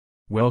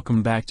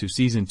Welcome back to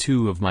Season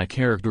 2 of my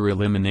character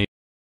Elimination.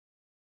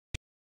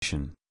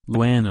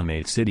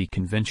 Eliminate City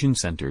Convention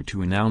Center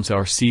to announce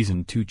our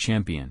Season 2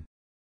 champion.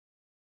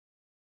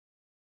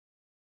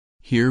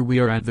 Here we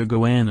are at the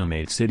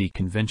Eliminate City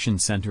Convention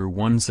Center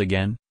once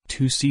again,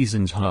 2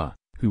 seasons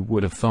who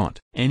would have thought?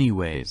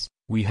 Anyways,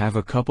 we have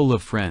a couple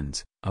of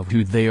friends, of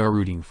who they are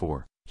rooting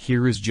for.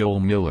 Here is Joel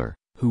Miller,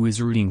 who is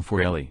rooting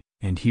for Ellie,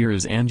 and here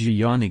is Angie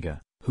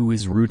Yaniga, who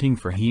is rooting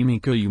for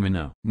Himiko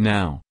Umino.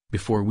 Now,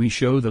 before we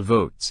show the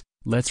votes,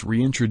 let's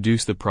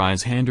reintroduce the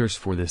prize handers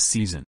for this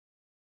season.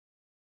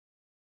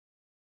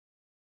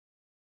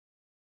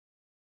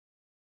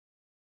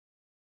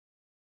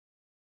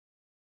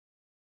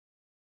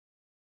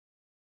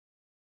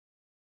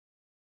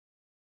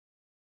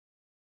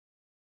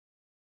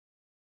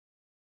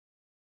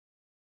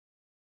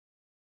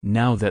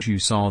 Now that you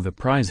saw the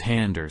prize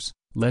handers,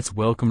 let's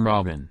welcome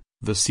Robin,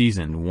 the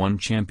Season 1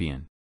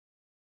 champion.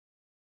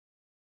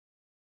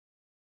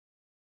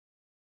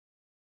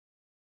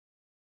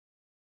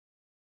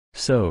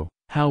 So,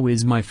 how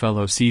is my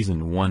fellow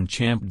Season 1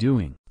 champ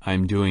doing?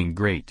 I'm doing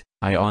great.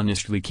 I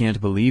honestly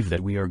can't believe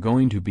that we are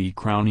going to be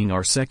crowning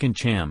our second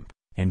champ,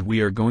 and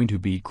we are going to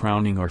be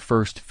crowning our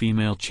first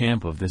female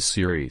champ of this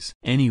series.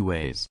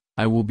 Anyways,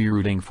 I will be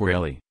rooting for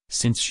Ellie,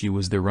 since she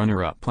was the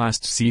runner-up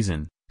last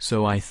season,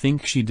 so I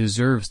think she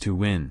deserves to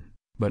win,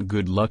 but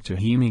good luck to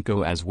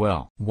Himiko as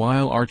well.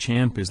 While our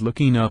champ is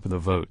looking up the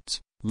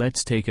votes,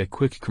 let's take a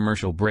quick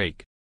commercial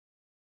break.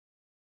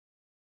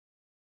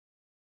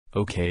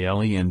 Okay,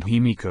 Ellie and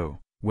Himiko,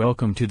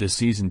 welcome to the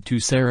Season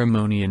 2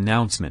 ceremony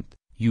announcement.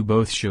 You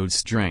both showed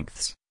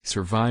strengths,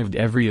 survived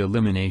every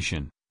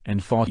elimination,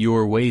 and fought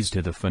your ways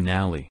to the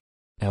finale.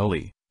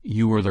 Ellie,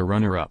 you were the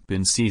runner-up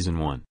in Season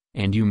 1,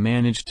 and you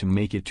managed to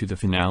make it to the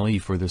finale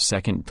for the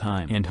second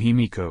time. And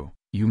Himiko,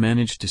 you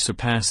managed to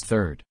surpass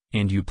third,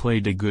 and you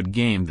played a good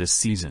game this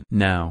season.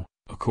 Now,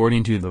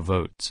 according to the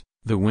votes,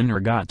 the winner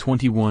got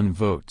 21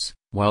 votes,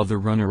 while the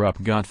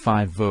runner-up got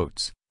 5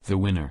 votes. The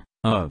winner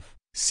of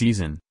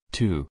Season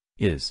 2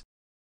 is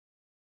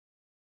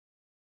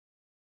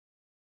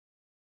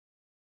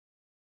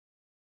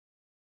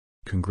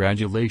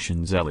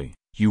Congratulations, Ellie,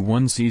 you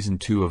won Season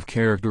 2 of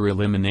Character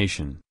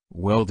Elimination.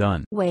 Well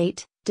done.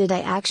 Wait, did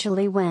I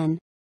actually win?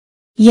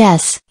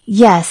 Yes,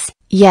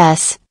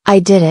 I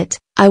did it.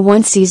 I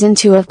won Season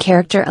 2 of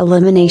Character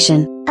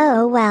Elimination.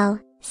 Oh well,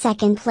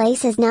 second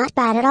place is not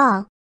bad at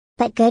all.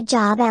 But good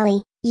job,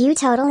 Ellie, you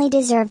totally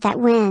deserved that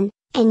win,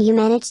 and you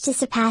managed to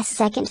surpass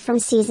second from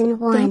Season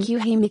 1. Thank you,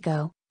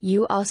 Himiko.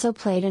 You also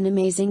played an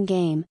amazing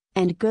game,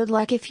 and good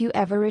luck if you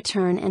ever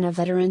return in a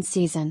veteran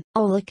season.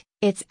 Oh look,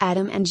 it's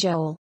Adam and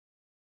Joel.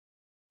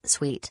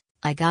 Sweet,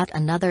 I got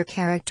another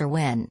character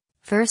win,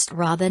 first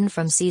Robin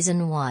from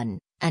Season 1,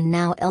 and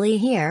now Ellie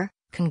here.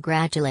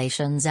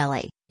 Congratulations,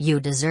 Ellie, you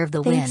deserve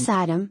the win. Thanks,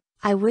 Adam.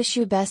 I wish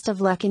you best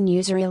of luck in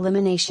user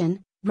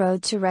elimination,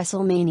 road to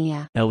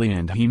WrestleMania. Ellie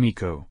and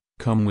Himiko,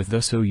 come with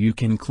us so you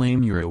can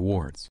claim your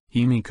awards.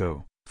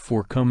 Himiko,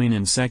 for coming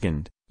in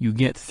second, you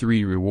get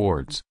 3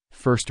 rewards.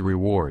 First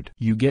reward,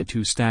 you get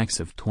 2 stacks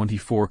of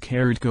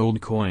 24-karat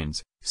gold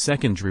coins.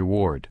 Second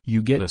reward,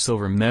 you get a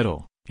silver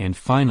medal. And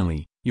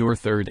finally, your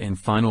third and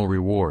final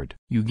reward,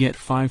 you get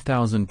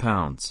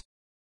 £5,000.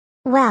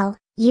 Well,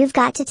 you've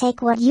got to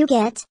take what you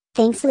get.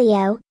 Thanks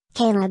Leo,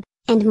 Caleb,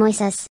 and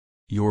Moises.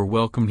 You're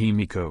welcome,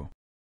 Himiko.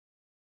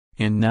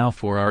 And now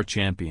for our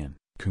champion.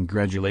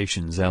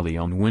 Congratulations, Ellie,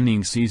 on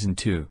winning Season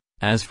 2.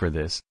 As for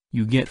this,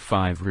 you get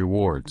 5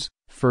 rewards.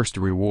 First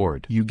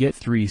reward, you get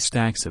 3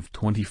 stacks of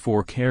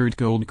 24-karat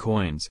gold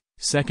coins.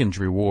 Second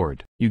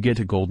reward, you get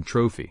a gold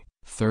trophy.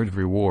 Third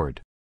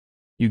reward,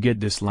 you get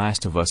this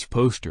Last of Us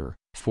poster.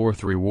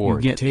 Fourth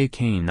reward, you get a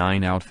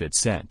K9 outfit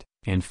set.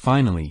 And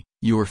finally,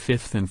 your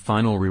fifth and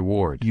final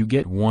reward, you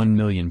get £1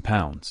 million.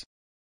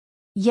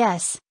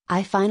 Yes,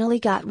 I finally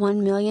got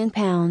 £1 million.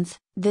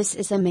 This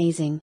is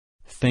amazing.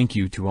 Thank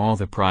you to all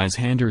the prize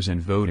handers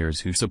and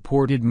voters who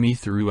supported me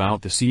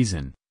throughout the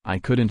season. I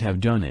couldn't have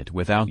done it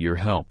without your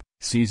help.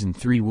 Season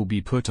 3 will be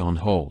put on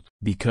hold,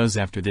 because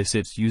after this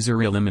it's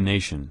user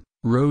elimination,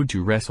 road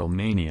to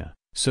WrestleMania,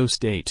 so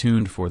stay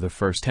tuned for the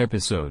first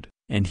episode.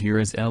 And here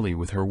is Ellie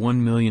with her £1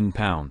 million.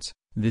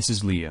 This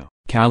is Leo,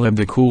 Caleb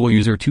the Cool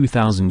User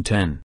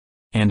 2010,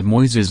 and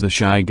Moises the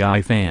Shy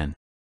Guy Fan,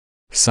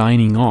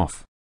 signing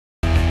off.